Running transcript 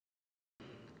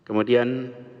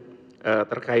Kemudian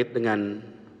terkait dengan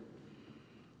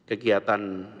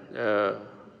kegiatan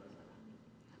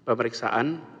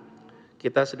pemeriksaan,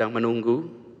 kita sedang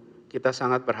menunggu, kita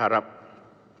sangat berharap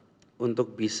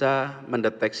untuk bisa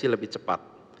mendeteksi lebih cepat.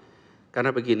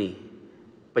 Karena begini,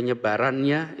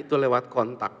 penyebarannya itu lewat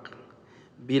kontak.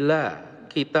 Bila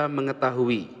kita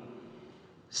mengetahui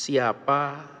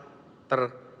siapa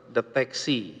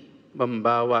terdeteksi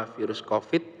membawa virus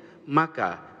COVID,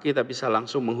 maka kita bisa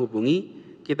langsung menghubungi,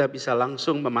 kita bisa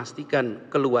langsung memastikan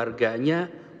keluarganya,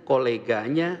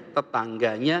 koleganya,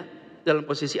 tetangganya dalam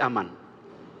posisi aman.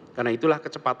 Karena itulah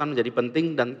kecepatan menjadi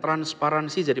penting dan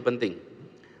transparansi jadi penting.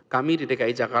 Kami di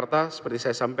DKI Jakarta, seperti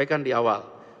saya sampaikan di awal,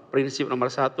 prinsip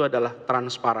nomor 1 adalah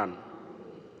transparan.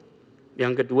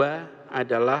 Yang kedua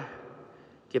adalah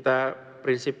kita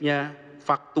prinsipnya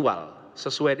faktual,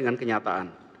 sesuai dengan kenyataan.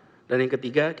 Dan yang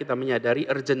ketiga, kita menyadari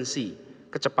urgensi,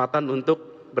 kecepatan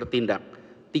untuk bertindak.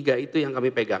 3 itu yang kami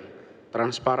pegang,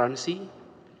 transparansi,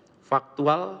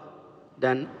 faktual,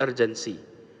 dan urgensi.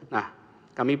 Nah,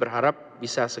 kami berharap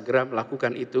bisa segera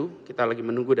melakukan itu, kita lagi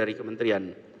menunggu dari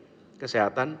Kementerian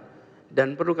Kesehatan,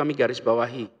 dan perlu kami garis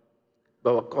bawahi,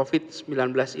 bahwa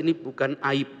COVID-19 ini bukan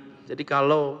aib. Jadi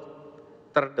kalau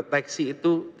terdeteksi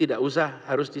itu tidak usah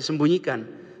harus disembunyikan,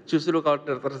 justru kalau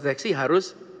terdeteksi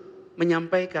harus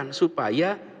menyampaikan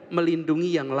supaya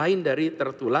melindungi yang lain dari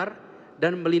tertular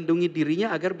dan melindungi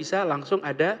dirinya agar bisa langsung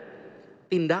ada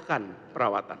tindakan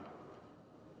perawatan.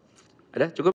 Ada cukup?